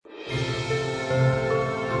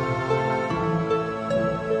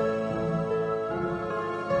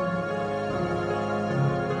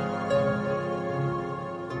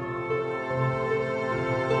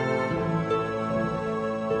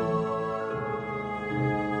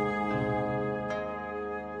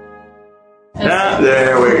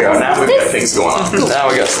There we go. Now we've got things going on. Now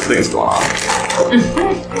we got some things going on.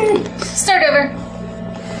 Start over.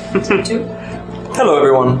 Hello,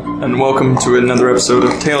 everyone, and welcome to another episode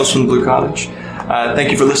of Tales from the Blue Cottage.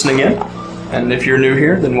 Thank you for listening in, and if you're new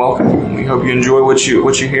here, then welcome. We hope you enjoy what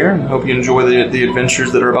you hear, and hope you enjoy the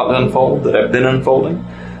adventures that are about to unfold, that have been unfolding.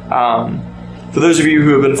 For those of you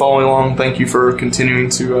who have been following along, thank you for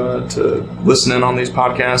continuing to listen in on these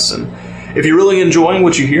podcasts. And if you're really enjoying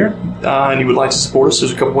what you hear and you would like to support us,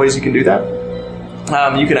 there's a couple ways you can do that.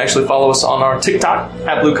 You can actually follow us on our TikTok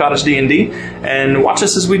at Blue Cottage D&D and watch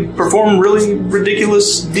us as we perform really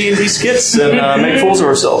ridiculous D&D skits and make fools of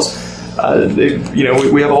ourselves.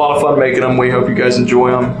 We have a lot of fun making them. We hope you guys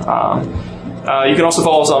enjoy them. You can also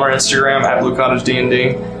follow us on our Instagram at Blue Cottage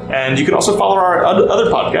D&D. And you can also follow our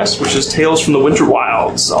other podcast, which is Tales from the Winter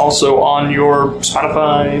Wilds, also on your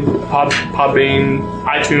Spotify, Podbean,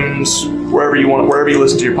 iTunes, wherever you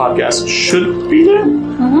listen to your podcast. It should be there.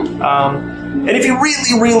 Mm-hmm. And if you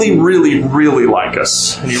really like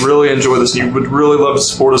us, and you really enjoy this, and you would really love to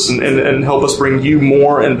support us and help us bring you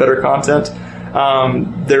more and better content,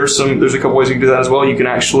 there's a couple ways you can do that as well. You can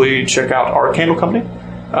actually check out our candle company.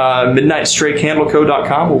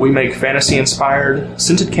 MidnightStrayCandleCo.com, where we make fantasy-inspired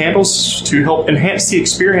scented candles to help enhance the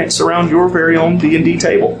experience around your very own D&D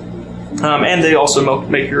table. And they also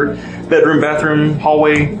make your bedroom, bathroom,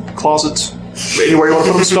 hallway, closet, anywhere you want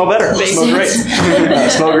to put them, smell better. Smell great.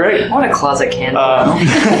 Smell great. I want a closet candle.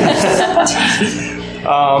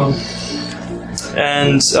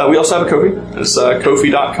 And we also have a Ko-fi. It's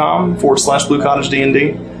Ko-fi.com/Blue Cottage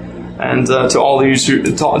D&D. And to all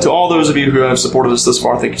those of you who have supported us this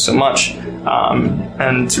far, thank you so much.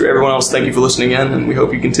 And to everyone else, thank you for listening in, and we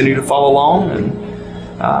hope you continue to follow along, and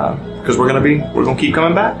because we're gonna keep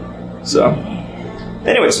coming back. So,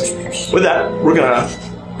 anyways, with that, we're gonna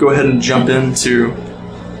go ahead and jump into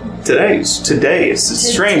today. It's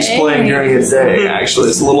strange playing during a day. Actually,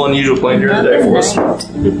 it's a little unusual playing during the day for us,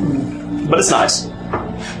 but it's nice.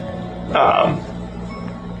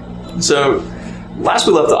 So, last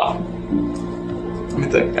we left off. Let me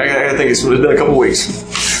think. I think it's been a couple weeks.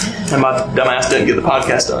 And my dumb ass didn't get the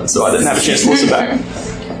podcast done, so I didn't have a chance to listen back.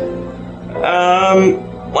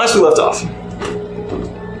 Last we left off,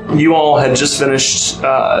 you all had just finished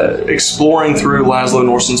exploring through Laszlo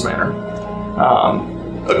Norsen's manor,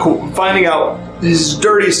 finding out his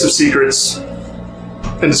dirtiest of secrets,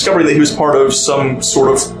 and discovering that he was part of some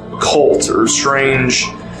sort of cult or strange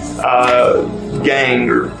gang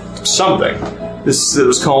or something. This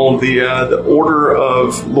was called the Order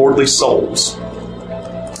of Lordly Souls.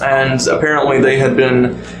 And apparently they had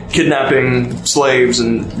been kidnapping slaves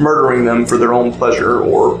and murdering them for their own pleasure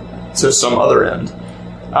or to some other end.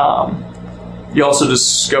 You also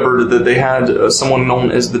discovered that they had someone known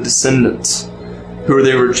as the Descendants, who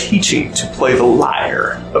they were teaching to play the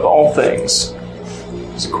lyre of all things.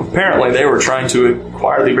 So apparently they were trying to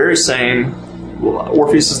acquire the very same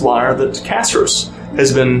Orpheus' lyre that Castros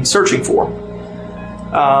has been searching for.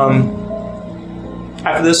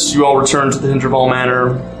 After this, you all returned to the Hinterval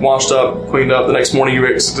Manor, washed up, cleaned up. The next morning, you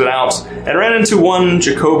exited out and ran into one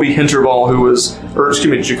Jacoby Havendal, who was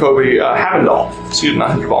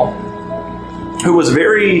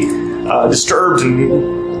very disturbed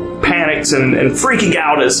and panicked and freaking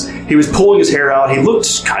out as he was pulling his hair out. He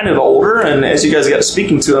looked kind of older, and as you guys got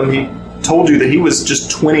speaking to him, he told you that he was just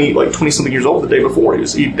 20-something years old the day before.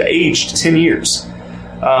 He'd aged 10 years,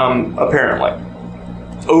 apparently,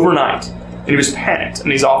 overnight. And he was panicked,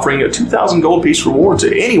 and he's offering a 2,000 gold piece reward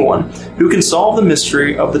to anyone who can solve the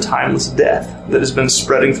mystery of the timeless death that has been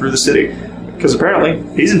spreading through the city. Because apparently,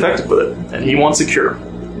 he's infected with it, and he wants a cure.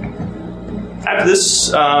 After this,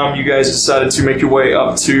 you guys decided to make your way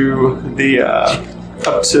up to the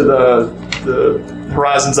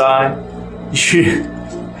Horizon's Eye.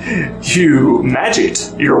 You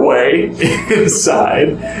magicked your way inside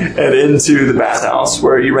and into the bathhouse,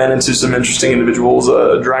 where you ran into some interesting individuals,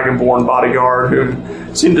 a dragonborn bodyguard who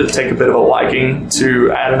seemed to take a bit of a liking to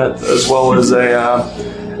Adamant, as well as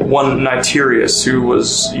one Niturius, who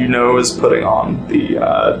was, is putting on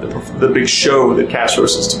the big show that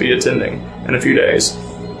Castros is to be attending in a few days.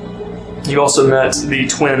 You also met the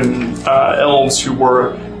twin elves who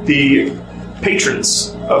were the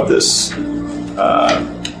patrons of this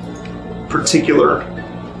particular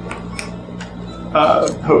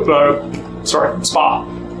spa,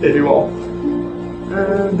 if you will.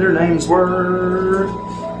 And their names were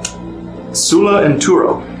Sula and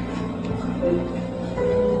Turo.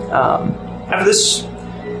 After this,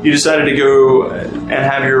 you decided to go and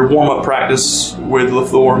have your warm-up practice with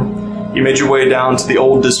Lethor. You made your way down to the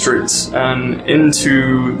old district and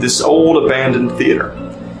into this old abandoned theater.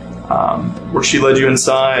 where she led you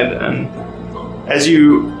inside. And as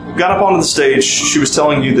you got up onto the stage, she was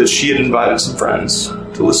telling you that she had invited some friends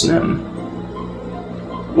to listen in.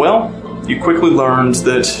 Well, you quickly learned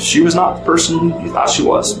that she was not the person you thought she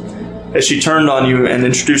was, as she turned on you and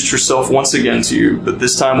introduced herself once again to you, but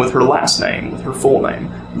this time with her last name, with her full name,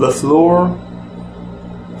 LaFleur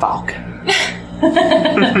Falcon.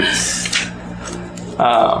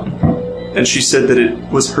 And she said that it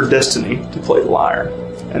was her destiny to play the lyre,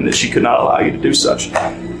 and that she could not allow you to do such.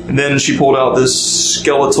 And then she pulled out this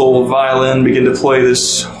skeletal violin, began to play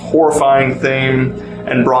this horrifying theme,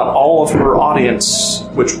 and brought all of her audience,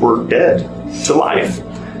 which were dead, to life.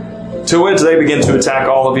 To which they began to attack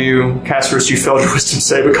all of you. Casperus, you failed your wisdom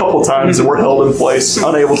save a couple times and were held in place,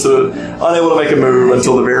 unable to make a move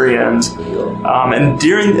until the very end. And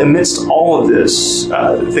amidst all of this,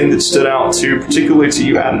 the thing that stood out particularly to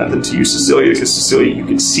you, Adneth, and to you, Cecilia, because Cecilia, you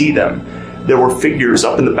could see them. There were figures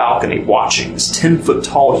up in the balcony watching this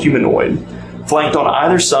 10-foot-tall humanoid, flanked on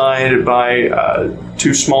either side by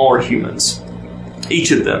 2 smaller humans, each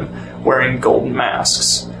of them wearing golden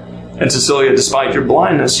masks. And Cecilia, despite your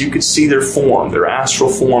blindness, you could see their form, their astral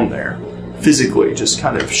form there, physically just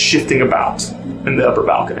kind of shifting about in the upper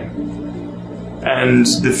balcony. And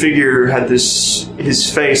the figure had his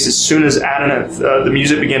face, as soon as Adneth, the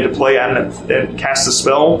music began to play, Adneth and cast the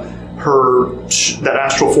spell, that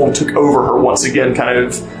astral form took over her once again, kind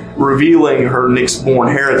of revealing her Nyx-born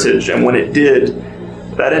heritage. And when it did,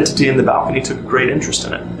 that entity in the balcony took a great interest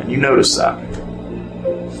in it, and you noticed that.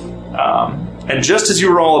 And just as you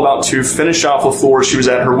were all about to finish off LaFleur, she was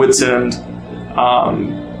at her wit's end,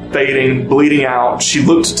 fading, bleeding out. She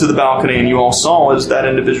looked to the balcony, and you all saw as that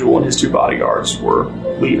individual and his 2 bodyguards were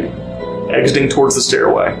leaving, exiting towards the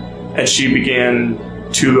stairway. And she began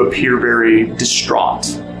to appear very distraught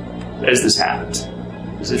as this happened,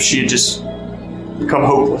 as if she had just become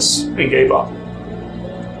hopeless and gave up.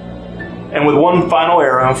 And with one final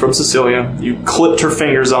arrow from Cecilia, you clipped her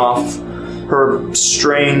fingers off. Her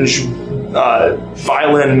strange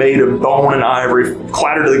violin made of bone and ivory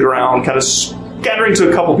clattered to the ground, kind of scattering to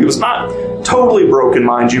a couple of people. It's not totally broken,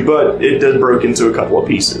 mind you, but it did break into a couple of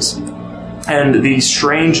pieces. And the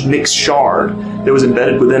strange Nyx shard that was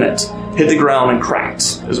embedded within it hit the ground and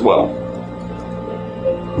cracked as well.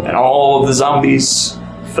 And all of the zombies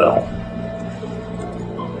fell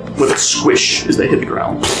with a squish as they hit the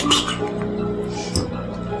ground.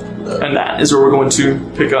 And that is where we're going to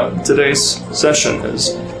pick up today's session.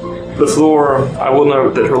 Is LaFleur, I will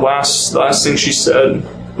note that the last thing she said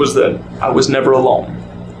was that I was never alone.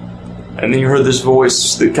 And then you heard this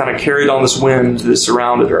voice that kind of carried on this wind that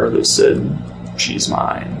surrounded her that said, she's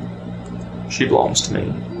mine. She belongs to me.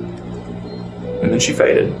 And then she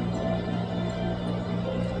faded.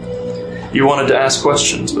 You wanted to ask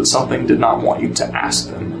questions, but something did not want you to ask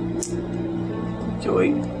them.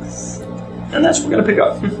 Yikes. And that's what we're going to pick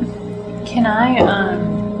up. Can I,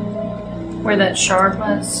 where that shard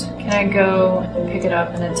was, can I go and pick it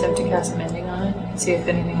up and attempt to cast a mending on it and see if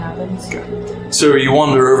anything happens? Okay. So you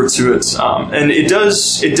wander over to it, and it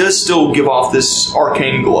does still give off this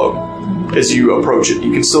arcane glow as you approach it.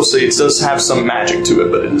 You can still see it does have some magic to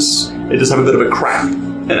it, but it does have a bit of a crack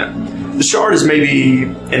in it. The shard is maybe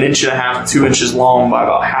 1.5 inches, 2 inches long by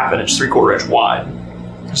about 1/2 inch, 3/4 inch wide.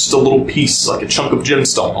 Just a little piece, like a chunk of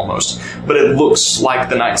gemstone almost. But it looks like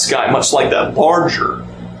the night sky, much like that larger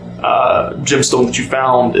gemstone that you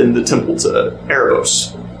found in the temple to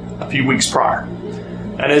Erebos a few weeks prior.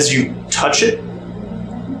 And as you touch it,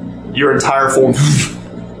 your entire form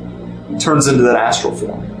turns into that astral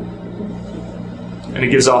form. And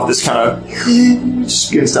it gives off this kind of,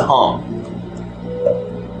 just begins to hum.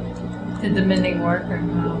 Did the mending work or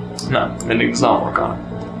no? No, mending does not work on it.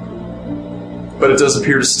 But it does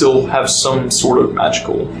appear to still have some sort of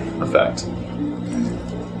magical effect.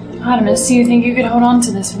 Artemis, do you think you could hold on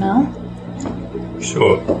to this for now?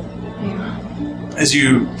 Sure. Yeah. As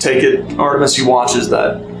you take it, Artemis, you watch as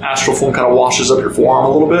that astral form kind of washes up your forearm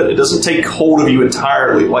a little bit. It doesn't take hold of you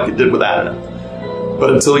entirely like it did with Adneth.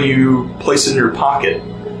 But until you place it in your pocket,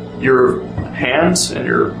 your hands and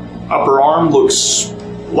your upper arm looks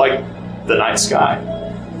like the night sky.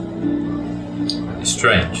 It's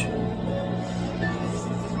strange.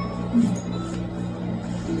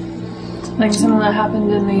 Like something that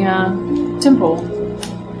happened in the temple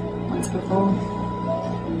once before.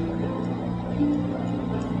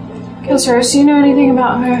 Kelsaris, do you know anything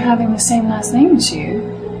about her having the same last name as you?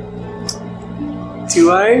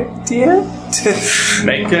 Do I, dear?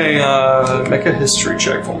 Make a history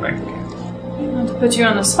check for me. Not to put you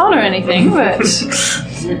on the spot or anything, but...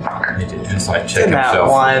 He did insight check That himself.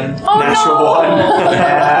 one. Oh, Natural no! one.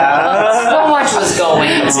 Yeah. So much George was going.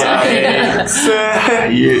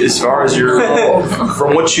 As far as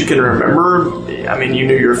from what you can remember, I mean, you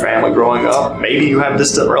knew your family growing up. Maybe you have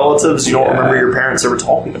distant relatives. You don't remember your parents ever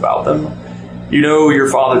talking about them. You know your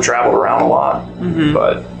father traveled around a lot,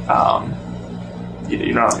 but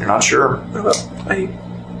you're not sure. What about my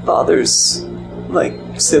father's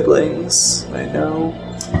siblings? I know.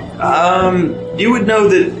 You would know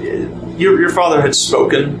that your father had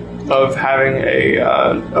spoken of having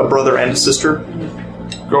a brother and a sister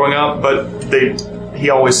growing up, but he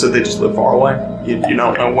always said they just live far away. You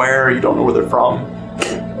don't know where, you don't know where they're from.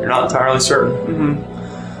 You're not entirely certain.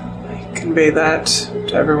 I convey that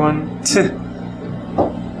to everyone.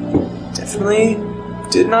 Definitely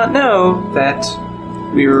did not know that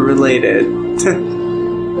we were related.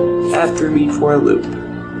 That threw me for a loop.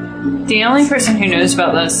 The only person who knows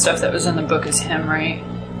about the stuff that was in the book is him, right?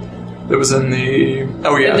 It was in the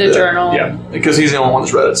journal. Yeah, because he's the only one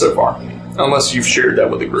that's read it so far, unless you've shared that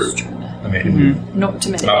with the group. I mean, Not to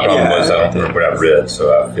me. my problem was I don't remember what I've read,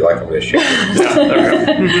 so I feel like I'm going to share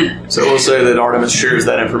it. So we'll say that Artemis shares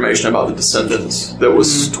that information about the descendants that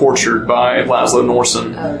was tortured by Laszlo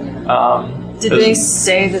Norsen. Did they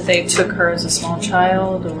say that they took her as a small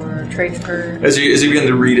child or traded her? As you begin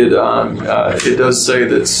to read it, it does say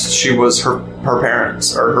that she was her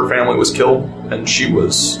parents or her family was killed and she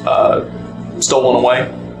was stolen away.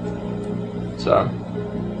 So.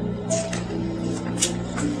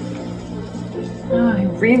 Oh, I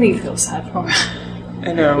really feel sad for her.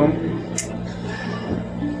 I know.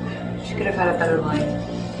 She could have had a better life.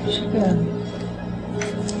 She could.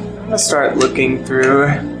 I'm gonna start looking through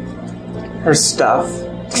her stuff.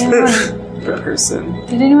 The person.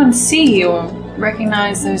 Did anyone see or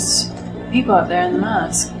recognize those people up there in the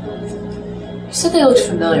mask? You said they looked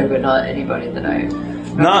familiar, but not anybody that I...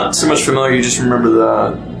 Not so much familiar, you just remember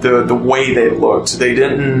the way they looked. They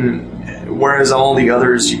didn't... Whereas all the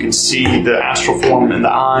others, you can see the astral form in the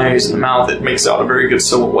eyes and the mouth. It makes out a very good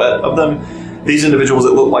silhouette of them. These individuals,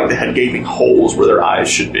 it looked like they had gaping holes where their eyes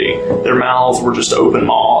should be. Their mouths were just open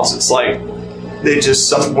maws. It's like they just...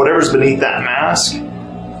 whatever's beneath that mask,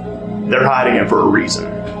 they're hiding it for a reason.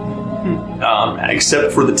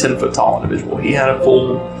 Except for the 10-foot tall individual. He had a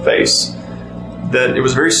full face. That it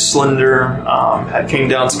was very slender, had came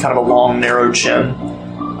down to kind of a long, narrow chin,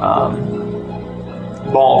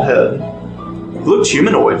 bald head. He looked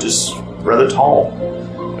humanoid, just rather tall,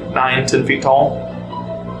 9-10 feet tall,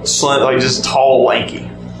 just tall, lanky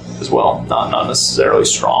as well, not necessarily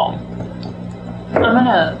strong. I'm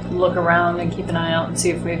gonna look around and keep an eye out and see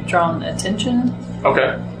if we've drawn attention.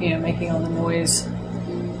 Okay. Making all the noise.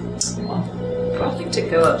 I think to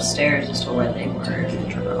go upstairs as to where they were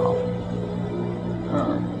and turn it off.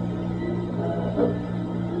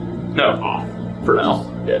 No, off for now.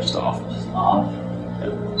 Yeah, just off. Just off. Yeah,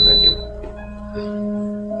 thank you.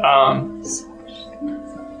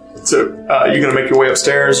 So you're gonna make your way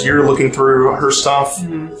upstairs. You're looking through her stuff.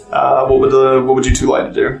 What would you two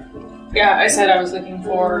like to do? Yeah, I said I was looking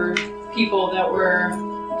for people that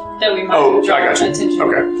we might Oh, draw I got you. attention.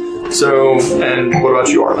 Okay. So, and what about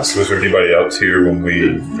you, Artemis? Was there anybody else here when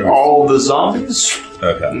we... All the zombies.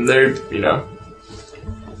 Okay. They're,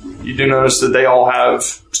 you do notice that they all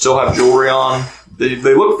still have jewelry on. They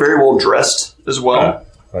look very well dressed as well.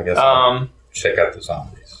 I guess I'll check out the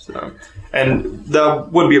zombies. So, and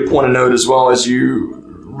that would be a point of note as well. As you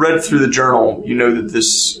read through the journal, you know that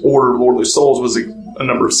this Order of Lordly Souls was a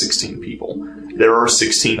number of 16 people. There are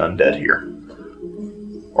 16 undead here.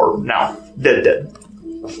 Or now, dead.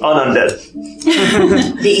 Unundead.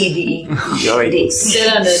 D-E-D-E.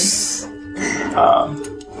 Dead undead.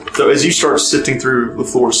 So as you start sifting through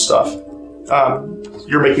LaFleur's stuff,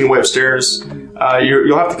 you're making your way upstairs.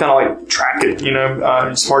 You'll have to kind of like track it.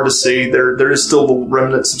 It's hard to see. There is still the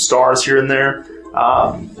remnants of stars here and there,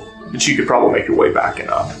 but you could probably make your way back and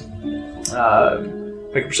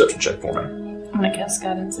make a perception check for me. I'm gonna cast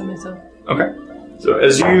guidance on myself. Okay. So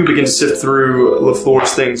as you begin to sift through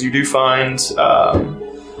LaFleur's things, you do find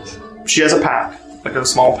she has a pack, like a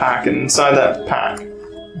small pack, and inside that pack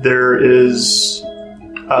there is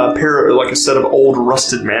a set of old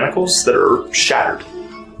rusted manacles that are shattered.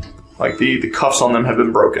 Like the cuffs on them have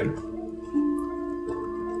been broken.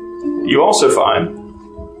 You also find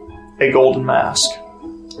a golden mask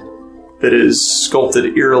that is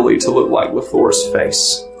sculpted eerily to look like LaFleur's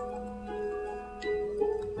face.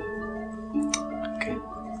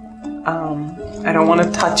 I don't want to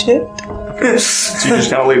touch it. Okay. So you just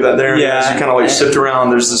kind of leave that there. Yeah. And as you kind of like sift around,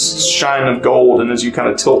 there's this shine of gold, and as you kind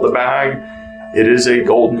of tilt the bag, it is a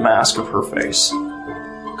golden mask of her face.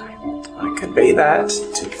 I convey that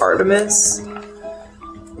to Artemis.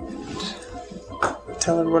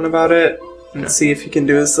 Tell everyone about it. and see if he can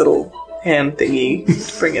do his little hand thingy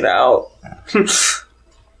to bring it out.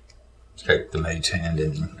 Take the mage hand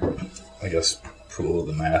and, I guess, pull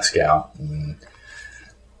the mask out and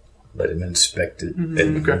let him inspect it, and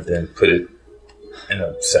then put it in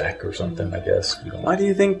a sack or something, I guess. Why do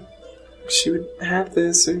you think she would have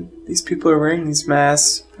this? Or these people are wearing these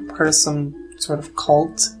masks? Part of some sort of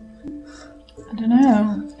cult? I don't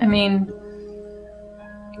know. I mean,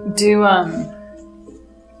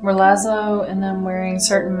 were Laszlo and them wearing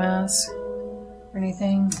certain masks or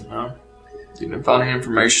anything? No. You didn't find any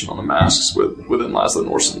information on the masks within Laszlo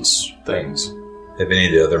Norson's things. Have any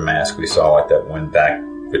of the other masks we saw, like that one back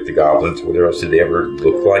with the goblins, whatever else, did they ever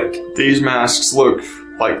look like? These masks look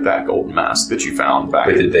like that golden mask that you found back.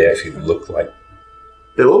 But did they actually look like?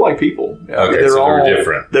 They look like people. Yeah, okay, so they're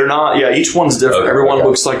different. They're not. Yeah, each one's different. Okay, Everyone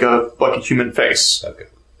looks like a human face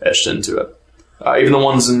etched into it. Even the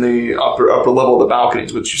ones in the upper level of the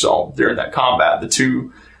balconies, which you saw during that combat, the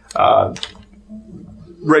two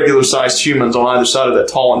regular-sized humans on either side of that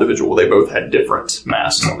tall individual, they both had different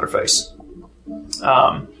masks on their face.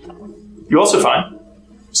 You also find a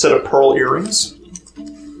set of pearl earrings.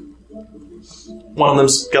 One of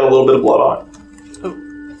them's got a little bit of blood on it.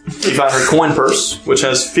 You find her coin purse, which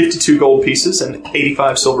has 52 gold pieces and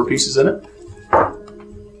 85 silver pieces in it.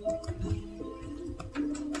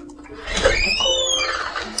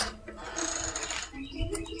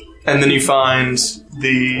 And then you find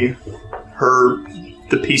the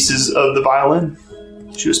pieces of the violin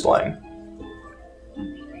she was playing.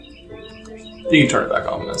 You can turn it back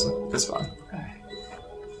on, that's fine.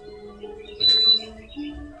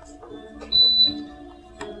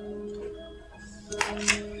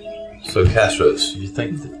 So, Castros, you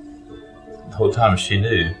think that the whole time she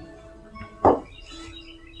knew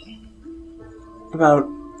about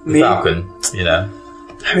the me? Falcon, you know?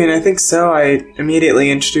 I mean, I think so. I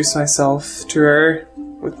immediately introduced myself to her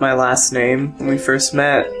with my last name when we first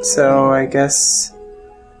met, so I guess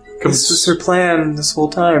this was her plan this whole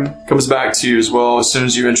time. Comes back to you as well. As soon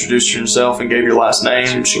as you introduced yourself and gave your last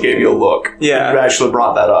name, she gave you a look. Yeah. You actually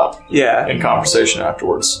brought that up. Yeah. In conversation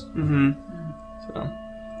afterwards. Mm-hmm. So,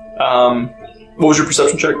 what was your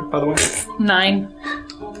perception check, by the way? 9.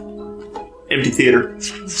 Empty theater.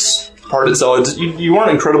 Part of it, so you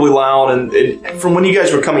weren't incredibly loud, and from when you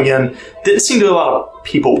guys were coming in, didn't seem to be a lot of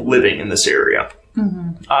people living in this area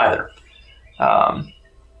either.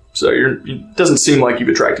 So it doesn't seem like you've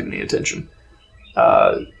attracted any attention.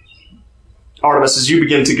 Artemis, as you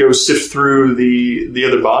begin to go sift through the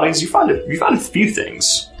other bodies, you find a few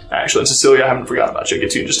things. Actually, and Cecilia, I haven't forgotten about you. I'll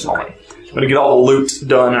get to you in just a moment. I'm going to get all the loot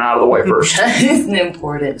done and out of the way first. That is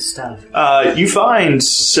important stuff. You find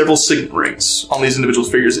several signet rings on these individuals'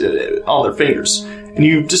 fingers, on their fingers. And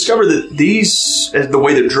you discover that these, the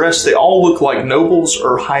way they're dressed, they all look like nobles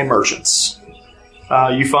or high merchants.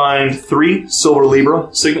 You find 3 silver libra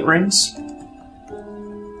signet rings.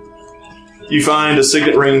 You find a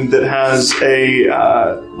signet ring that has a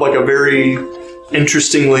very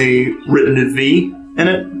interestingly written V in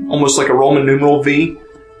it, almost like a Roman numeral V.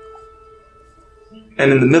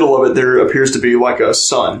 And in the middle of it, there appears to be like a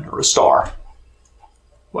sun or a star,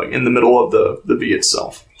 like in the middle of the V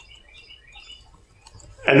itself.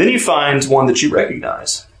 And then you find one that you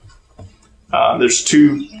recognize. There's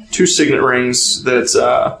two signet rings that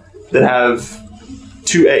have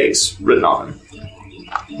 2 A's written on them.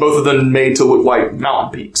 Both of them made to look like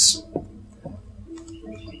mountain peaks.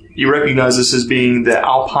 You recognize this as being the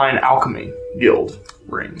Alpine Alchemy Guild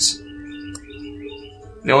rings.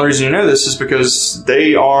 The only reason you know this is because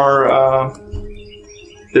they're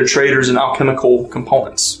traders in alchemical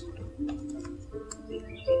components.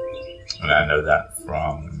 And I know that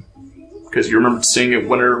from... Because you remember seeing it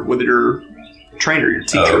with your trainer, your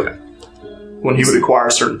teacher, Oh, okay. when he would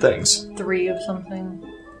acquire certain things. 3 of something.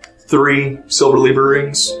 3 silver libra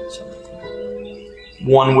rings,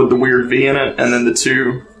 1 with the weird V in it, and then the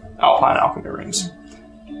 2 Alpine Alchemy rings.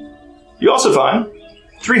 You also find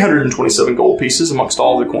 327 gold pieces amongst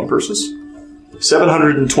all the coin purses,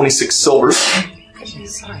 726 silvers,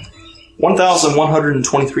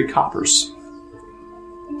 1,123 coppers,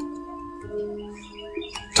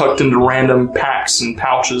 tucked into random packs and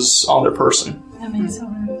pouches on their person. How many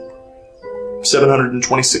silver?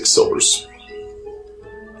 726 silvers.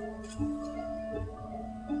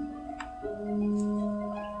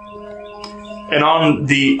 And on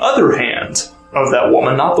the other hand of that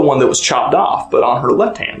woman, not the one that was chopped off, but on her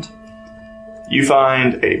left hand, you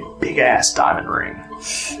find a big-ass diamond ring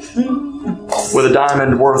with a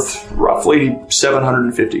diamond worth roughly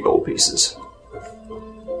 750 gold pieces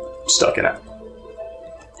stuck in it.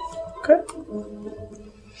 Okay.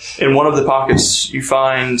 In one of the pockets, you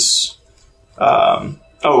find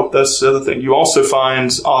That's the other thing. You also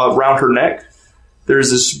find around her neck,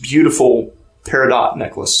 there's this beautiful peridot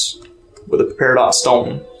necklace with a peridot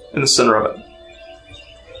stone in the center of it.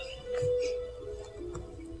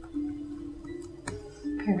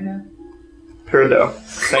 Peridot.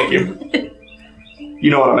 Thank you. You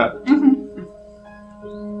know what I meant. Mm-hmm.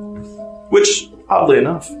 Which, oddly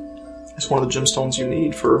enough, is one of the gemstones you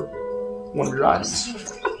need for one of your items.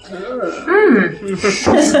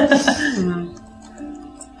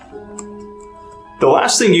 The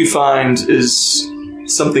last thing you find is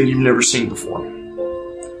something you've never seen before.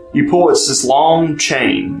 You pull, it's this long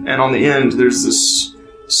chain, and on the end there's this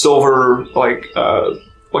silver, like a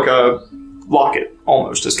locket,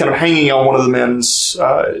 almost. It's kind of hanging on one of the men's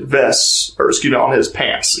vests, or on his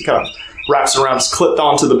pants. It kind of wraps around, it's clipped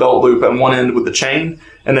onto the belt loop at one end with the chain,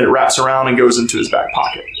 and then it wraps around and goes into his back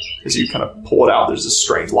pocket. As you kind of pull it out, there's this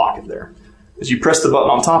strange locket there. As you press the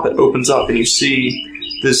button on top, it opens up, and you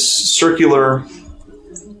see this circular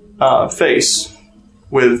face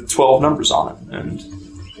with 12 numbers on it, and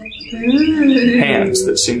hands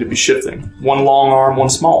that seem to be shifting. One long arm, one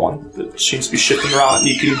small one that seems to be shifting around, and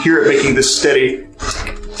you can hear it making this steady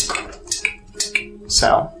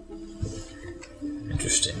sound.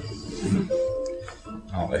 Interesting.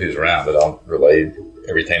 I don't know who's around, but I'll relay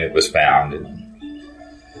everything that was found and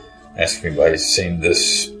ask if anybody's seen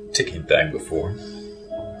this ticking thing before.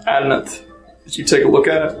 Adneth, as you take a look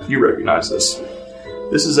at it, you recognize this.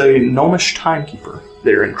 This is a gnomish timekeeper.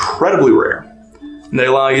 They're incredibly rare, and they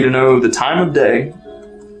allow you to know the time of day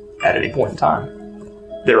at any point in time.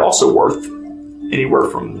 They're also worth anywhere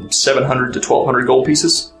from 700 to 1,200 gold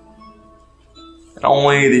pieces, and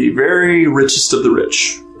only the very richest of the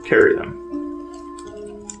rich carry them.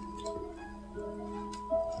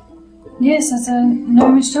 Yes, that's a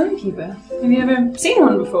gnomish timekeeper. Have you ever seen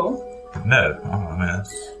one before? No. Oh, man.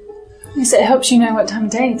 Yes, it helps you know what time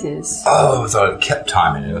of day it is. Oh, I thought it kept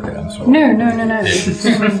timing it. Okay, I'm sorry. No.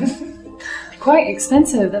 Quite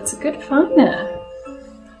expensive. That's a good find there.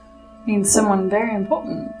 Means someone very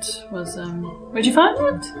important was, where'd you find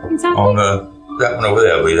that exactly? On that one over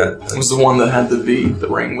there, I believe that. It was the one that had the V, the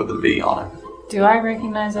ring with the V on it. Do I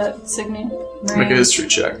recognize that signet ring? Make a history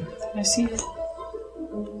check. I see it.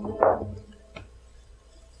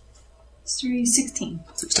 History 16.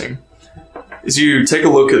 16. As you take a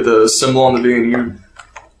look at the symbol on the V and you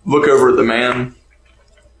look over at the man,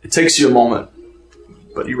 it takes you a moment,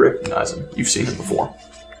 but you recognize him. You've seen him before.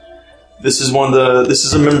 This is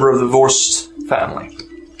a member of the Vorst family.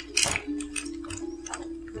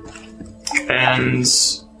 And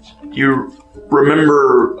you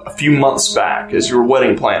remember a few months back, as you were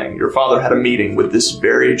wedding planning, your father had a meeting with this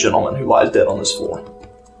very gentleman who lies dead on this floor.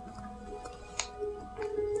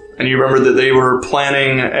 And you remember that they were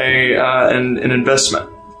planning an investment.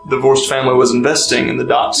 The Vorst family was investing in the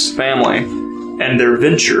Dots family and their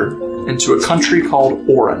venture into a country called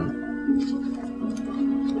Oren,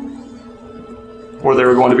 where they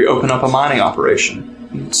were going to be opening up a mining operation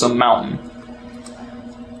in some mountain.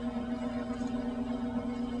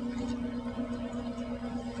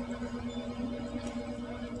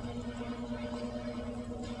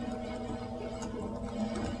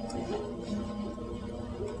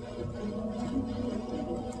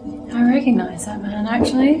 I recognize that man,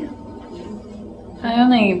 actually.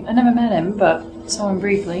 I never met him, but saw him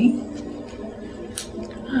briefly.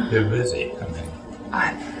 Who is he?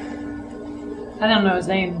 I don't know his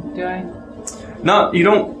name, do I? No, you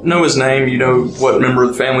don't know his name. You know what member of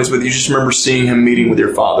the family's with. You just remember seeing him meeting with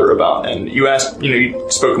your father and you asked,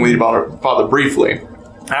 you'd spoken with your father briefly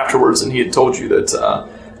afterwards, and he had told you that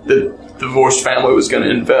the Vorst family was going to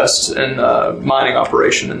invest in a mining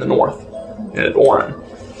operation in the north, at Oren,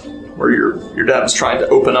 where your dad was trying to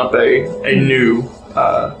open up a new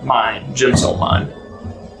gemstone mine.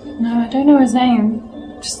 No, I don't know his name.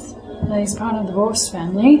 Just that he's part of the Vorst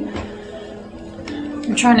family.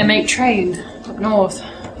 We're trying to make trade up north,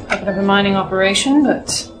 open up a mining operation,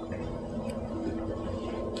 but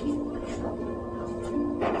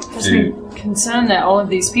I'm concerned that all of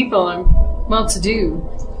these people are well-to-do.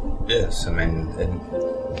 Yes, and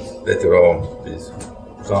that they're all these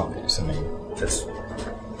zombies. That's...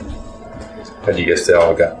 How do you guess they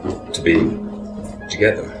all got to be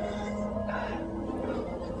together?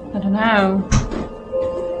 I don't know.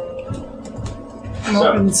 I'm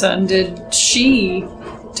more concerned, did she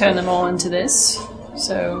turn them all into this?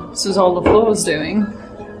 So this was all the floor's doing.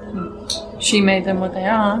 She made them what they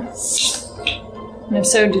are. And if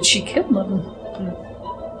so, did she kill them?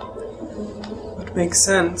 Would make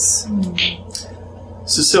sense.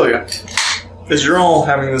 Cecilia, as you're all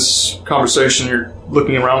having this conversation, you're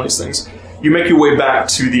looking around these things, You make your way back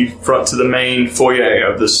to the front, to the main foyer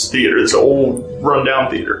of this theater, this old, rundown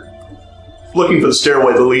theater. Looking for the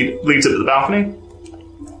stairway that leads up to the balcony.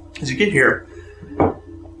 As you get here,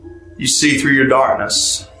 you see through your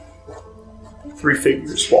darkness 3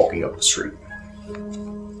 figures walking up the street.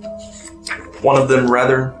 One of them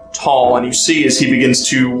rather tall, and you see as he begins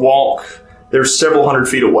to walk, they're several hundred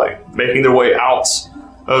feet away, making their way out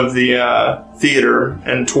of the theater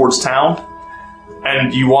and towards town.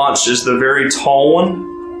 And you watch as the very tall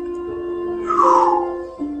one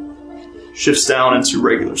shifts down into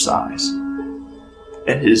regular size.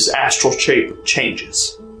 And his astral shape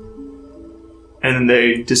changes. And then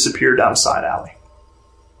they disappear down a side alley.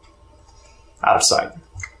 Out of sight.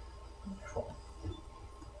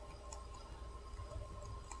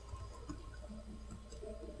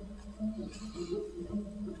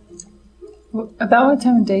 About what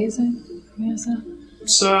time of day is it? Yes,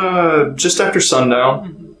 It's just after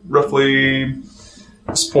sundown. Roughly, at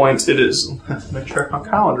this point, it is. Let me check my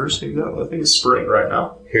calendar. I think it's spring right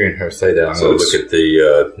now. Hearing her say that, I'm going to look at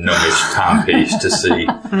the gnomish timepiece to see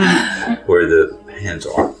where the hands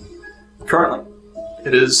are. Currently,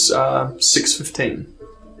 it is 6:15.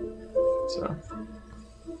 So,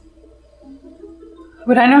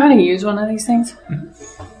 would I know how to use one of these things?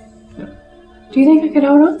 Yeah. Do you think I could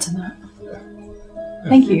hold on to that?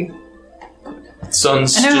 Thank you.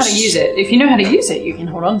 Sun's I know how to use it. If you know how to use it, you can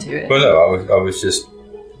hold on to it. Well, no, I was just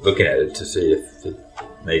looking at it to see if it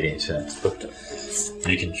made any sense. But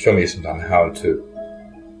you can show me sometime how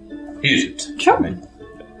to use it. Sure. I mean,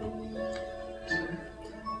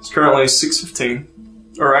 It's currently 6:15.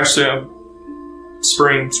 Or actually,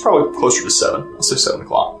 spring, it's probably closer to 7. I'll say 7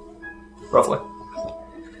 o'clock, roughly.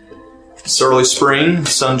 It's early spring, the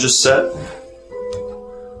sun just set.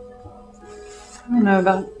 I don't know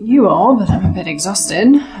about you all, but I'm a bit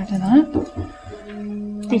exhausted after that.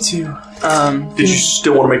 Me too. Did you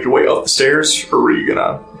still want to make your way up the stairs, or were you going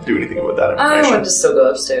to do anything with that I information? wanted to still go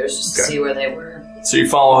upstairs just to Okay. see where they were. So you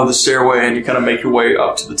follow the stairway and you kind of make your way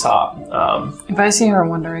up to the top. If I see her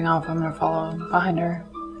wandering off, I'm going to follow behind her.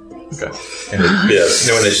 Okay. and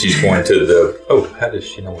knowing that she's going to how does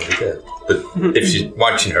she know where to go? But if she's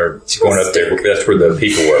watching her, she's going up there. That's where the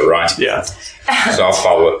people were, right? Yeah. So I'll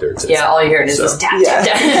follow up there too. Yeah, all you hear is So- this tap, tap,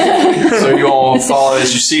 tap. So you all follow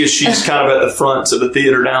as you see as she's kind of at the front of the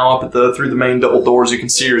theater now, up at through the main double doors. You can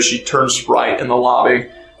see her as she turns right in the lobby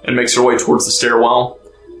and makes her way towards the stairwell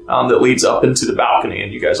that leads up into the balcony,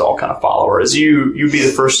 and you guys all kind of follow her. As you be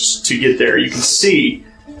the first to get there, you can see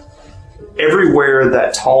everywhere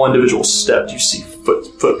that tall individual stepped, you see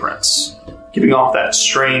footprints, giving off that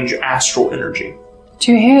strange astral energy.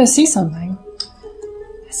 Do you hear or see something?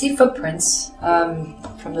 I see footprints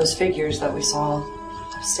from those figures that we saw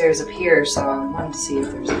upstairs up here, so I wanted to see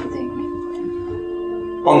if there's anything.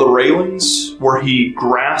 On the railings where he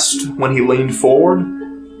grasped when he leaned forward,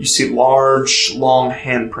 you see large, long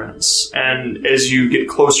handprints. And as you get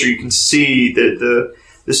closer, you can see that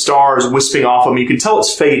the stars wisping off of them. You can tell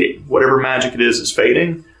it's fading. Whatever magic it is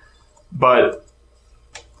fading. But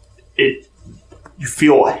you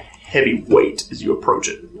feel a heavy weight as you approach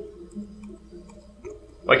it.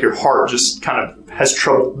 Like your heart just kind of has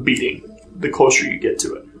trouble beating the closer you get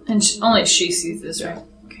to it. And only she sees this, right?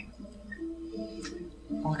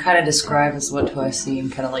 I'll kind of describe as what do I see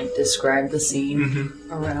and kind of like describe the scene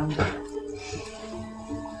around it.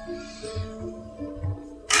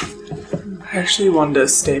 I actually wanted to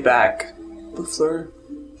stay back. LaFleur.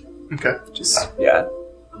 Okay. Just, yeah.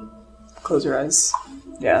 Close your eyes.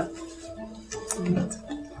 Yeah.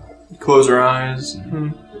 Close your eyes.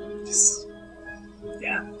 Just,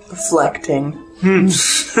 yeah. Reflecting.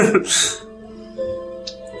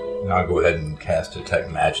 Now I'll go ahead and cast Detect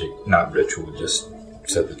Magic, not Ritual, just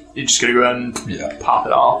set it. You're just going to go ahead and pop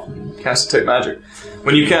it off and cast Detect Magic.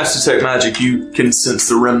 When you cast Detect Magic, you can sense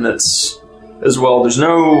the remnants as well. There's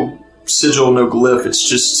no sigil, no glyph. It's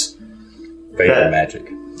just Faded magic.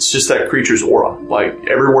 It's just that creature's aura. Like,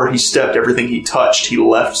 everywhere he stepped, everything he touched, he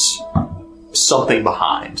left something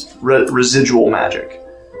behind. Residual magic.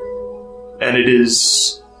 And it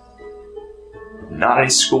is not a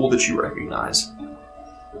school that you recognize.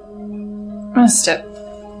 I'm going to step.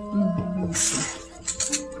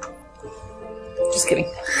 Just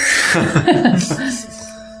kidding.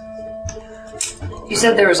 You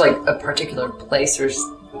said there was like a particular place or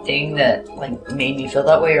thing that like made me feel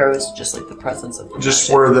that way, or it was just like the presence of Just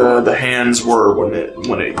magic? where the hands were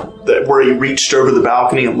where he reached over the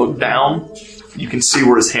balcony and looked down, you can see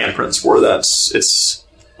where his handprints were. It's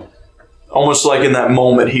almost like in that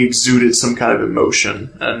moment he exuded some kind of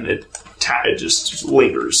emotion, and it just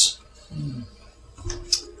lingers.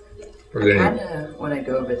 We're I gonna. kind of want to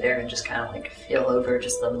go over there and just kind of like feel over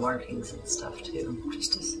just the markings and stuff too,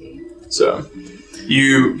 just to see. So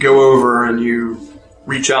you go over and you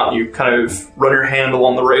reach out and you kind of run your hand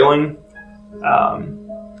along the railing.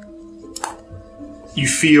 You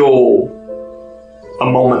feel a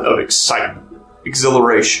moment of excitement,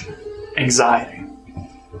 exhilaration, anxiety.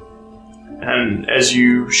 And as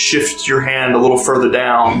you shift your hand a little further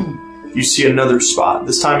down, you see another spot.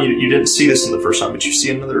 This time you didn't see this in the first time, but you see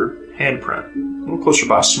another handprint, a little closer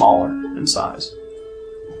by, smaller in size,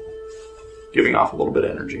 giving off a little bit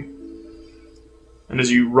of energy. And as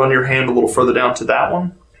you run your hand a little further down to that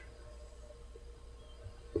one,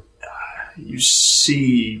 you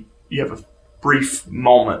have a brief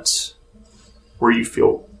moment where you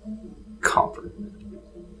feel comfort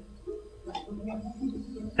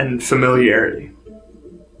and familiarity.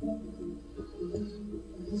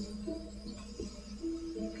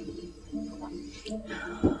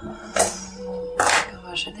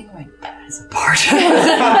 Gosh, I think my dad is a part of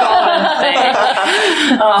that thing.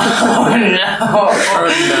 Oh no.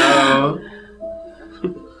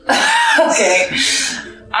 Okay.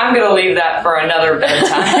 I'm gonna leave that for another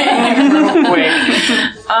bedtime real quick.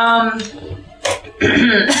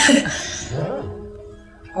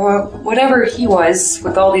 Or whatever he was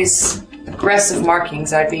with all these aggressive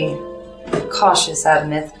markings, I'd be cautious,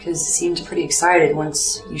 Adamith, because he seemed pretty excited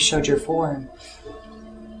once you showed your form.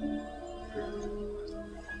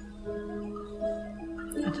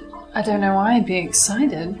 I don't know why I'd be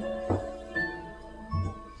excited.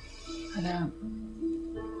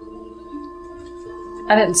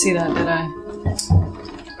 I didn't see that, did I?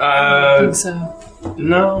 I think so.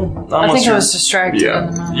 No. I think I was distracted in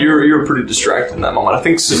the moment. You were pretty distracted in that moment. I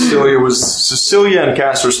think Cecilia and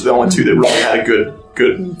Castor's are the only two that really had a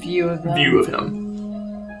good view of him.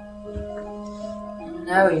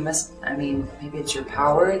 No, you must, maybe it's your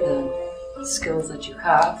power, the skills that you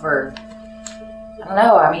have, or, I don't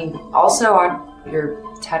know, also on your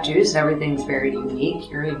tattoos and everything's very unique.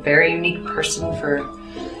 You're a very unique person for...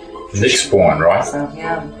 Nick's born, right? So,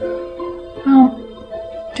 yeah.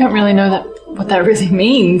 Well, don't really know what that really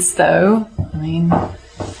means, though.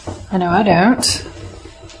 I know I don't.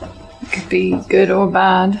 It could be good or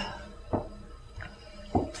bad.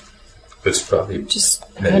 It's probably Just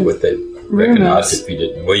maybe what they recognized if you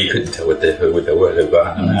didn't. Well, you couldn't tell what they were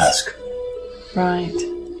behind the mask. Right.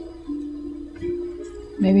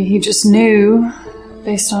 Maybe he just knew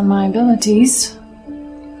based on my abilities.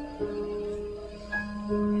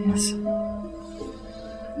 Yes.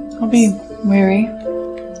 I'll be wary.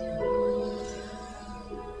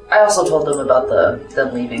 I also told them about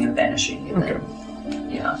them leaving and vanishing. And Okay. Then,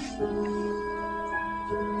 yeah.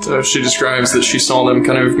 So she describes that she saw them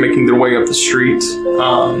kind of making their way up the street.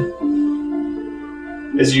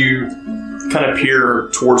 As you kind of peer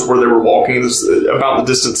towards where they were walking, this is about the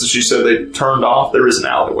distance that she said they turned off. There is an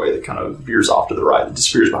alleyway that kind of veers off to the right that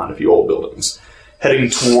disappears behind a few old buildings, heading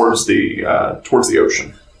towards the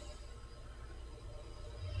ocean.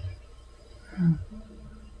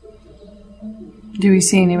 Do we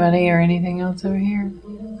see anybody or anything else over here?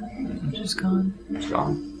 Just gone. It's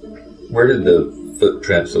gone. Where did the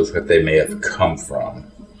footprints look like they may have come from?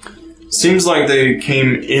 Seems like they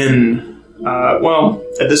came in.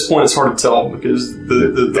 At this point, it's hard to tell because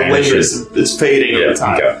the light is fading over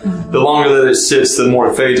time. Okay. The longer that it sits, the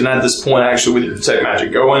more it fades. And at this point, actually, with your detect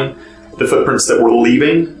magic going, the footprints that we're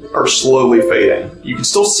leaving are slowly fading. You can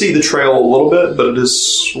still see the trail a little bit, but it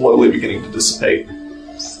is slowly beginning to dissipate.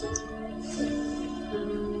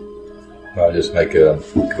 I'll just make a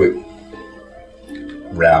quick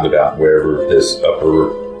roundabout wherever this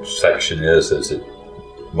upper section is. Is it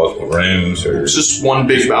multiple rooms or It's just one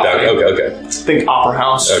big balcony. Okay. Think opera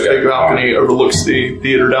house. Okay. Big balcony overlooks the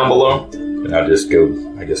theater down below. And I'll just go,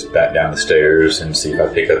 I guess, back down the stairs and see if I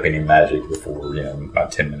pick up any magic before,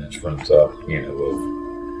 about 10 minutes runs up, of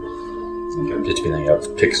just anything else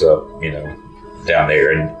picks up, down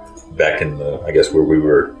there and back in the, I guess, where we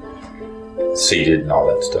were seated and all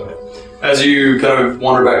that stuff. As you kind of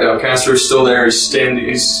wander back down, Castor's still there. He's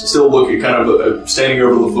still looking, kind of standing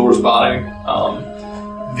over the floor's body.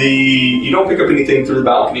 You don't pick up anything through the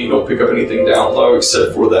balcony. You don't pick up anything down low,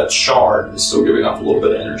 except for that shard is still giving off a little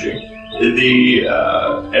bit of energy.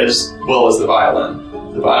 As well as the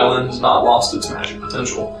violin. The violin has not lost its magic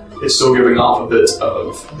potential. It's still giving off a bit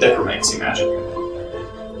of necromancy magic.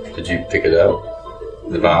 Did you pick it up?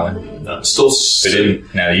 The violin? No, it's still.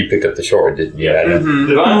 Now you picked up the short, didn't you? Yeah.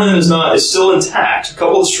 The violin is still intact. A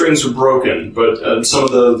couple of the strings are broken, but a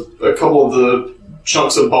couple of the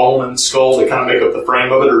chunks of bone and skull that kind of make up the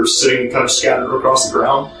frame of it are sitting kind of scattered across the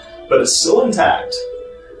ground. But it's still intact.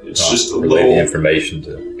 It's just a relay little the information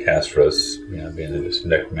to Castros, being in this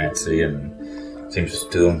necromancy and seems to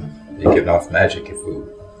still be giving off magic.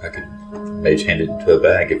 I could mage hand it into a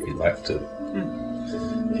bag if you'd like to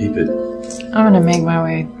keep it. I'm gonna make my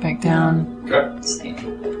way back down. Okay.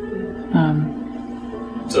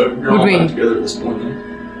 So you're Would all we- back together at this point then?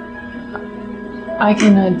 I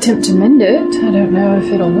can attempt to mend it. I don't know if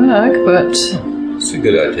it'll work, but It's a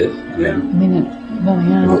good idea. I mean,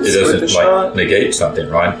 nothing else. it worth a doesn't shot. negate something,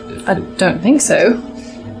 right? I don't think so.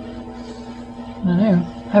 I don't know.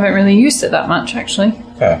 I haven't really used it that much, actually.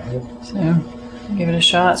 Oh, So, I'll give it a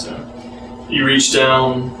shot. So you reach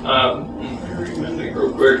down, recommending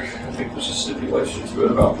real quick. I think there's a stipulation to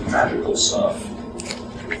it about the magical stuff.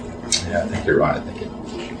 yeah, I think you're right. I think it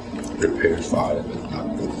repairs fire, but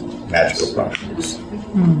not the magical properties.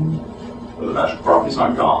 But the magical property's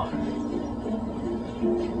not gone.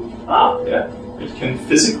 Yeah. It can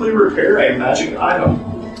physically repair a magic item,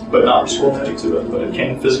 but not restore magic to it. But it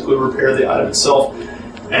can physically repair the item itself.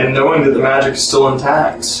 And knowing that the magic is still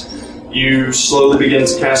intact, you slowly begin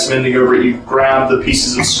to cast mending over it. You grab the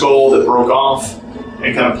pieces of skull that broke off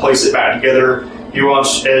and kind of place it back together. You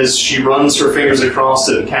watch as she runs her fingers across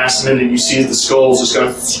it and casts mending. You see the skulls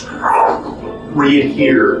just kind of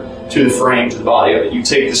re-adhere to the frame, to the body of it. You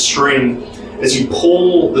take the string. As you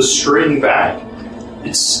pull the string back,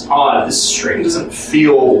 it's odd. This string doesn't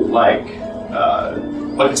feel like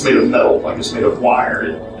it's made of metal, like it's made of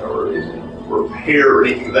wire or hair or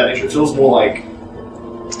anything of that nature. It feels more like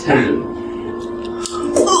tendon.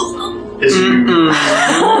 As you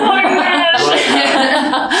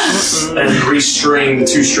and restring the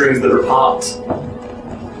two strings that are popped.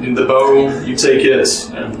 In the bow, you take it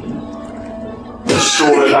and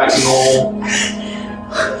restore it back to normal.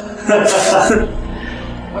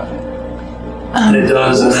 And it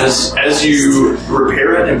does, and as you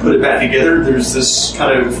repair it and put it back together, there's this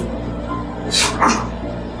kind of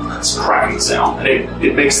this cracking sound, and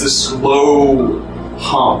it makes this low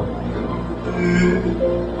hum.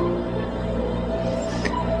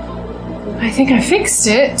 I think I fixed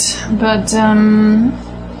it, but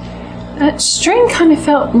that string kind of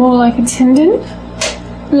felt more like a tendon,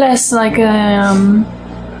 less like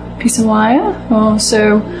a piece of wire. Or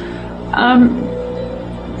so,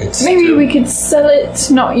 maybe we could sell it,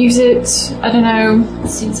 not use it. I don't know. It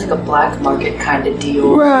seems like a black market kind of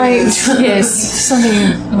deal. Right? Yes,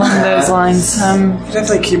 something along those lines.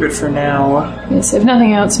 Definitely keep it for now. Yes, if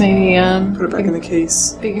nothing else, maybe Put it back in the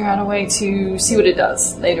case. figure out a way to see what it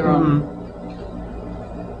does later on.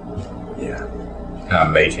 Yeah.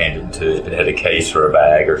 Mage hand it to if it had a case or a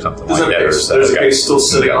bag or something like that. There's a case still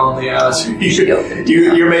sitting on the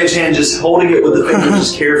your mage hand just holding it with the finger,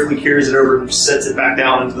 just carefully carries it over and just sets it back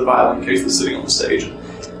down into the vial in case it's sitting on the stage,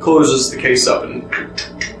 and closes the case up and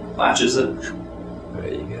latches it.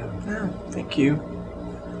 There you go. Oh, thank you.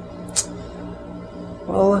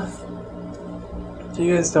 Well, if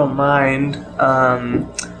you guys don't mind,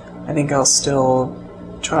 I think I'll still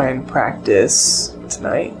try and practice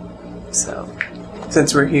tonight. So,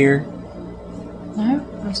 since we're here, No,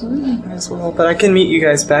 absolutely. might as well. But I can meet you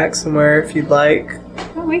guys back somewhere if you'd like.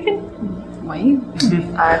 Oh, we can wait.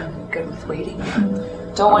 I'm good with waiting.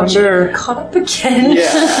 Don't want you to Wonder- get caught up again.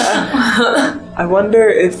 Yeah. I wonder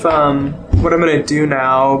if what I'm gonna do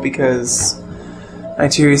now, because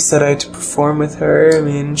Nigeri said I had to perform with her. I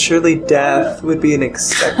mean, surely death would be an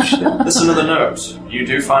exception. Listen to the note. You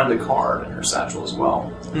do find the card in her satchel as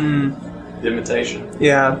well. The invitation.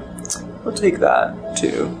 Yeah, I'll take that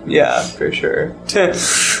too. Yeah, for sure.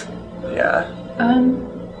 Yeah. I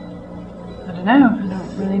don't know. I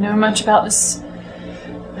don't really know much about this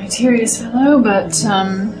Nigerius fellow, but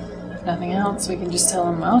if nothing else, we can just tell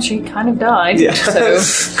him, well, she kind of died. Yeah. So,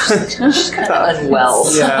 She's kind of unwell.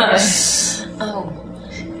 Yeah. Oh.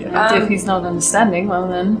 if he's not understanding, well,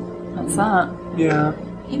 then that's that. Yeah.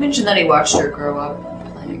 He mentioned that he watched her grow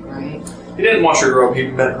up playing, right? He didn't watch her grow up. He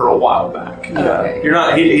met her a while back. Okay. You're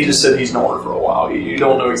not. He just said he's known her for a while. You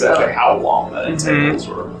don't know exactly how long that entails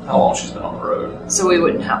or how long she's been on the road. So we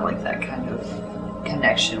wouldn't have like that kind of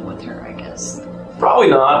connection with her, I guess. Probably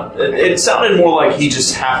not. It sounded more like he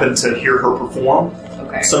just happened to hear her perform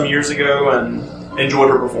Okay. some years ago and enjoyed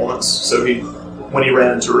her performance. So when he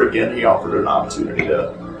ran into her again, he offered her an opportunity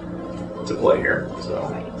to play here. So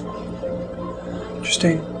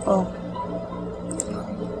Interesting. Well,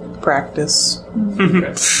 practice.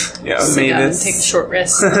 okay. Yeah, Sit down and Mavis. take a short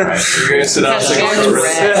rest. All right, so you're gonna sit down and take a Short short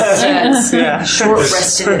rest. Rest. Yeah. Short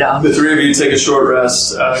rested it up. The three of you take a short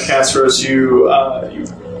rest. Castros, you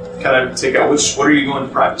kind of take out what are you going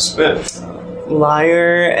to practice with?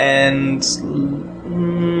 Liar and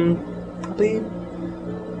probably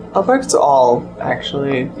I'll practice all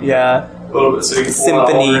actually. Yeah, little bit, so you can pull out all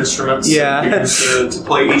Symphony. your instruments Yeah. and to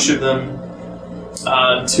play each of them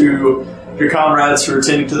to your comrades who are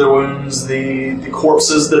tending to their wounds, the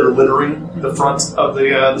corpses that are littering the front of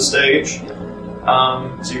the stage.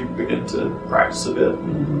 So you begin to practice a bit.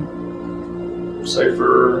 Say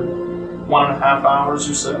for 1.5 hours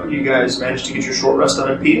or so, you guys manage to get your short rest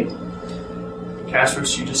unimpeded.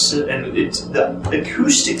 Casperus, you just sit, and the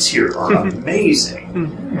acoustics here are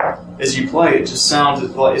amazing. As you play, it just sounds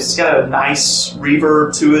like it's got a nice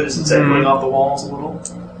reverb to it as it's echoing off the walls a little.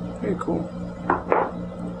 Very cool.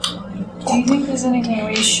 Do you think there's anything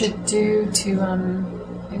we should do to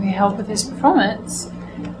maybe help with his performance?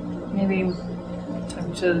 Maybe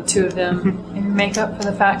talking to the two of them, maybe make up for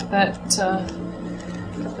the fact that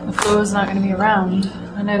the floor's not going to be around.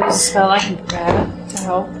 I know there's a spell I can prepare to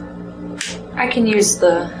help. I can use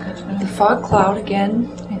the fog cloud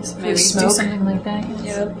again. Yes, For maybe do smoke. something like that.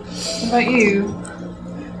 Yeah. What about you?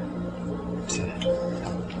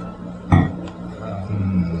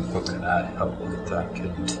 What can I help with? I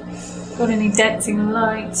could. Got any dancing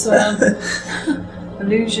lights or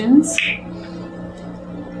illusions?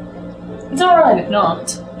 It's alright if not.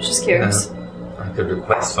 Just curious. I could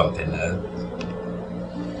request something though.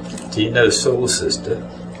 Do you know Soul Sister?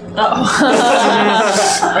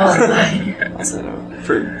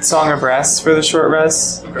 For Song of Rest for the short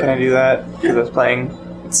rest, can I do that? Because I was playing,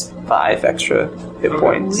 it's 5 extra hit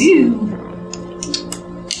points. Woo.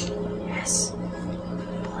 Yes.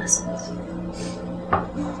 Blessings.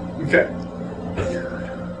 Okay.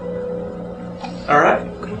 Alright.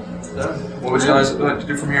 What would you guys like to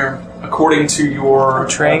do from here? According to your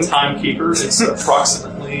Train. timekeeper, it's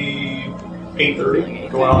approximately 8:30,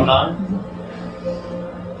 going on 9.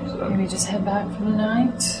 Maybe just head back for the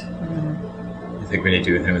night. You think we need to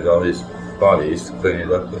do anything with all these bodies? Clean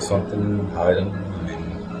it up or something? Hide them? I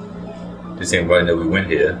mean, does anybody know we went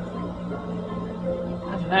here?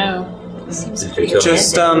 I don't know. Seems Did you pretty tell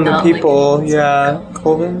Just abandoned, the not people, like- yeah.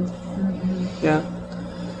 Colvin? Yeah.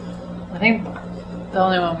 I think the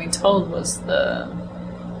only one we told was the...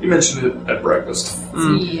 You mentioned it at breakfast.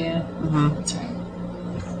 Yeah. That's right.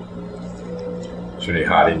 Is there any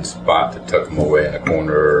hiding spot to tuck them away in a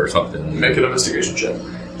corner or something? Make an investigation check.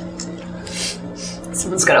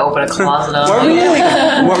 Someone's gonna open a closet up.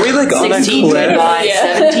 Were we like on a 16 cliff? by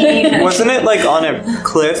 17. Wasn't it like on a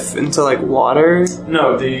cliff into like water?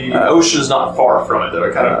 No, the ocean is not far from it, though.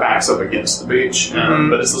 It kind of backs up against the beach,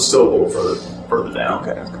 but it's still a little further down.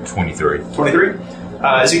 Okay. 23. 23.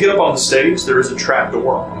 As you get up on the stage, there is a trap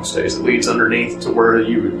door on the stage that leads underneath to where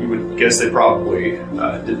you would guess they probably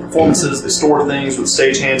did performances. They stored things with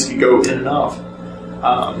stagehands could go in and off.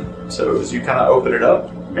 So as you kind of open it up,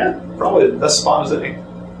 yeah, probably the best spot as any.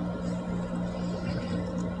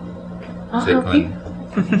 I'll Take help you.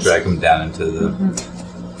 one, drag them down into the.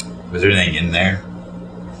 Was there anything in there?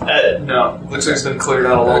 No, looks like it's been cleared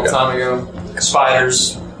out a long Okay. time ago.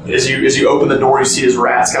 Spiders. As you open the door, you see his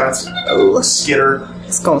rats kind of skitter.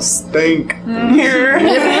 It's gonna stink here.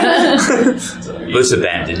 Let's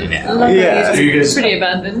abandon it now. Yeah. You guys Pretty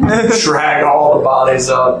abandoned. drag all the bodies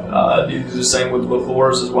up. You do the same with the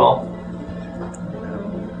floors as well.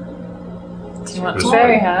 Do you want to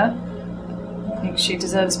bury her? I think she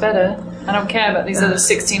deserves better. I don't care about these other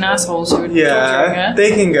 16 assholes who are torturing Yeah, her.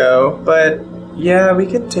 they can go, but yeah, we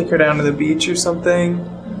could take her down to the beach or something.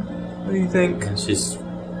 What do you think? And she's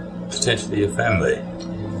potentially a family.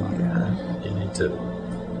 You need to.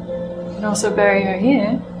 You can also bury her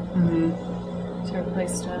here. To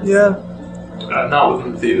replace her. Yeah. Not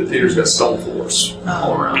within the theater. The theater's got stone floors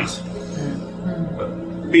all around. But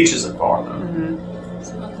the beach isn't far though.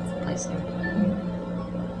 Place there.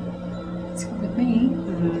 It's good with me.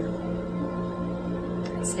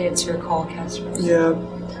 I say it's your call, Casper. Yeah,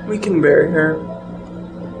 we can bury her.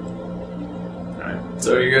 Alright,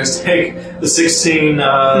 so you guys take the 16,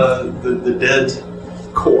 the dead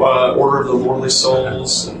Order of the Lordly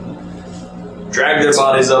Souls, and drag their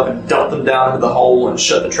bodies up and dump them down into the hole and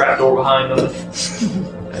shut the trapdoor behind them.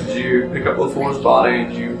 And you pick up LaFleur's body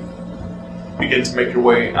and you begin to make your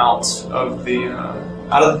way out of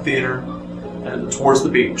the theater and towards the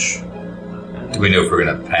beach. Do we know if we're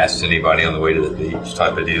going to pass anybody on the way to the beach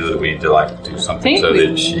type of deal? That we need to like do I something think so we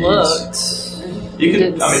that she's. looked. You could,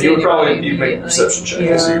 Didn't I mean, see you would probably anybody you'd make a immediately. perception check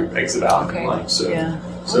as you exit out. Okay. Like, so, Yeah.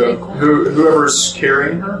 so Okay, cool. whoever's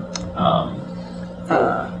carrying her,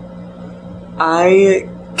 I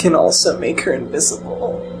can also make her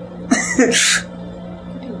invisible. Do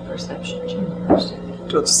a perception check first.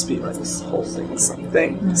 It'll just be like this whole thing,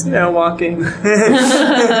 something. Just, you know, walking. it's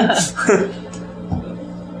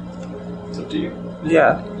up to you.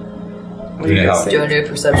 Yeah. What do you guys Do you want think? to do a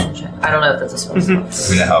perception check? I don't know if that's a spell. Do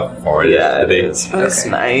we know how far it is? Yeah, to be? it is. It's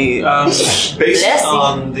night. Based Bless you.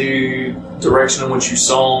 on the direction in which you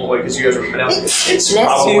saw, like as you guys were coming out, it's Bless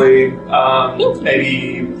probably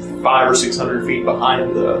maybe 500 or 600 feet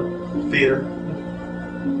behind the theater.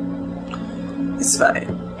 It's fine.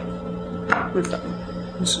 We're fine.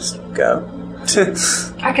 Let's just go.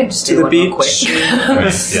 I can just To do the one real beach. quick.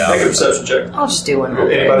 Yeah. Make a perception check. I'll just do one real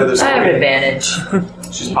quick. Anybody that's I have looking. advantage.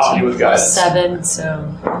 She's popping you with guidance. 7,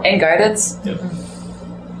 so. And guidance? Yep.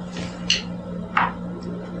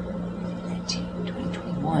 19, 20,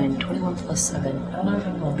 21. 21 plus 7. I don't know if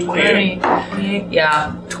I'm going to be 28. 28?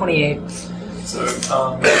 Yeah, 28. So,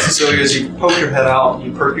 Cecilia, as you poke your head out,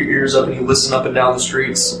 you perk your ears up, and you listen up and down the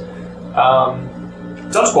streets.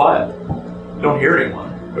 It's all quiet. You don't hear anyone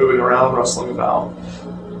moving around, rustling about.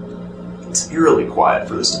 It's eerily quiet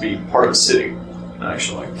for this to be part of a city,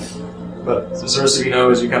 actually. But as the rest of you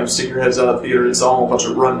know, as you kind of stick your heads out of the theater, it's all a bunch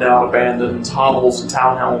of rundown, abandoned hovels and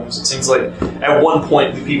townhomes. It seems like at one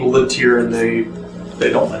point the people lived here, and they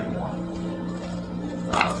don't anymore.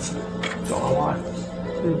 Don't know why.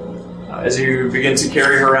 As you begin to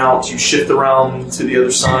carry her out, you shift around to the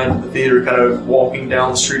other side of the theater, kind of walking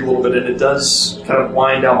down the street a little bit, and it does kind of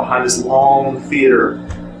wind down behind this long theater.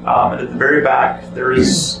 And at the very back,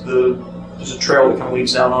 there's a trail that kind of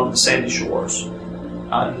leads down onto the sandy shores.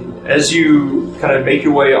 And as you kind of make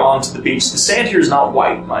your way onto the beach, the sand here is not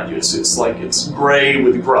white, mind you. It's gray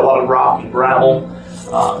with a lot of rock and gravel.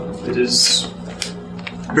 It is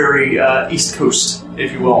very East Coast,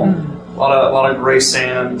 if you will. A lot of gray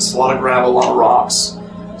sand, a lot of gravel, a lot of rocks.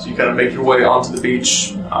 So you kind of make your way onto the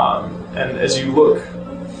beach, and as you look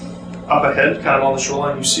up ahead, kind of on the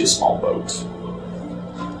shoreline, you see a small boat.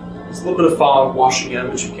 There's a little bit of fog washing in,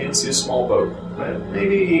 but you can see a small boat,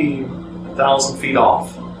 maybe 1,000 feet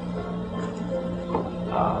off.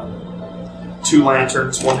 2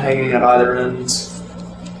 lanterns, one hanging at either end,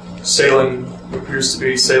 appears to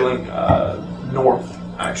be sailing north,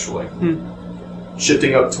 actually.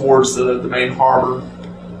 Shifting up towards the main harbor.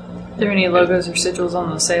 Are there any logos or sigils on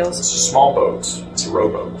the sails? It's a small boat. It's a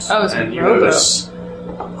rowboat. Oh, it's a and you rowboat. notice,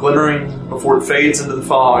 glimmering before it fades into the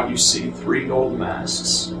fog, you see 3 golden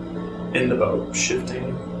masks in the boat,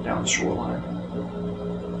 shifting down the shoreline,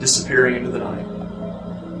 disappearing into the night.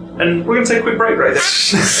 And we're going to take a quick break right there.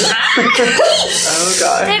 Oh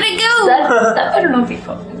god. There we go! That better not be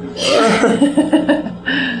fun.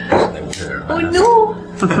 Oh no!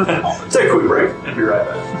 Take a quick break and be right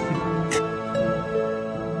back.